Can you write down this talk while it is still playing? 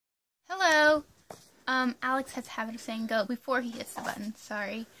Alex has a habit of saying go before he hits the button.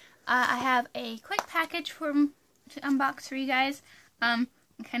 Sorry. I have a quick package to unbox for you guys. I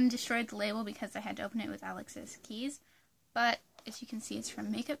kind of destroyed the label because I had to open it with Alex's keys. But, as you can see, it's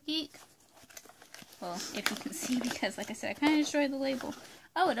from Makeup Geek. Well, if you can see, because, like I said, I kind of destroyed the label.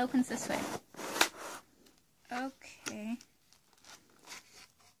 Oh, it opens this way. Okay.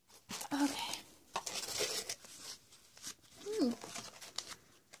 Okay. Ooh.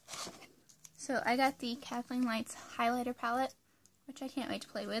 So, I got the Kathleen Lights highlighter palette, which I can't wait to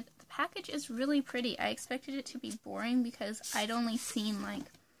play with. The package is really pretty. I expected it to be boring because I'd only seen, like,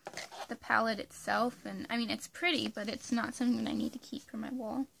 the palette itself, and, I mean, it's pretty, but it's not something that I need to keep for my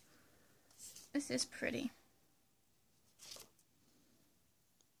wall. This is pretty.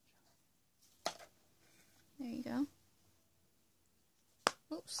 There you go.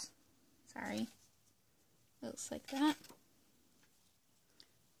 Oops. Sorry. It looks like that.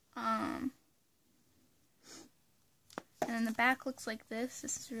 And then the back looks like this.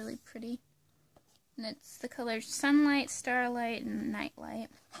 This is really pretty. And it's the colors Sunlight, Starlight, and Nightlight.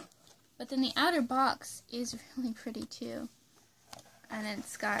 But then the outer box is really pretty too. And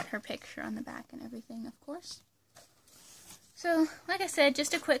it's got her picture on the back and everything, of course. So, like I said,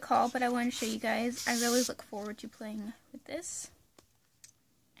 just a quick haul, but I wanted to show you guys. I really look forward to playing with this.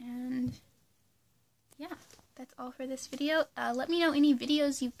 And, yeah, that's all for this video. Let me know any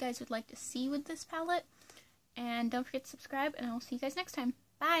videos you guys would like to see with this palette. And don't forget to subscribe, and I will see you guys next time.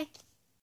 Bye!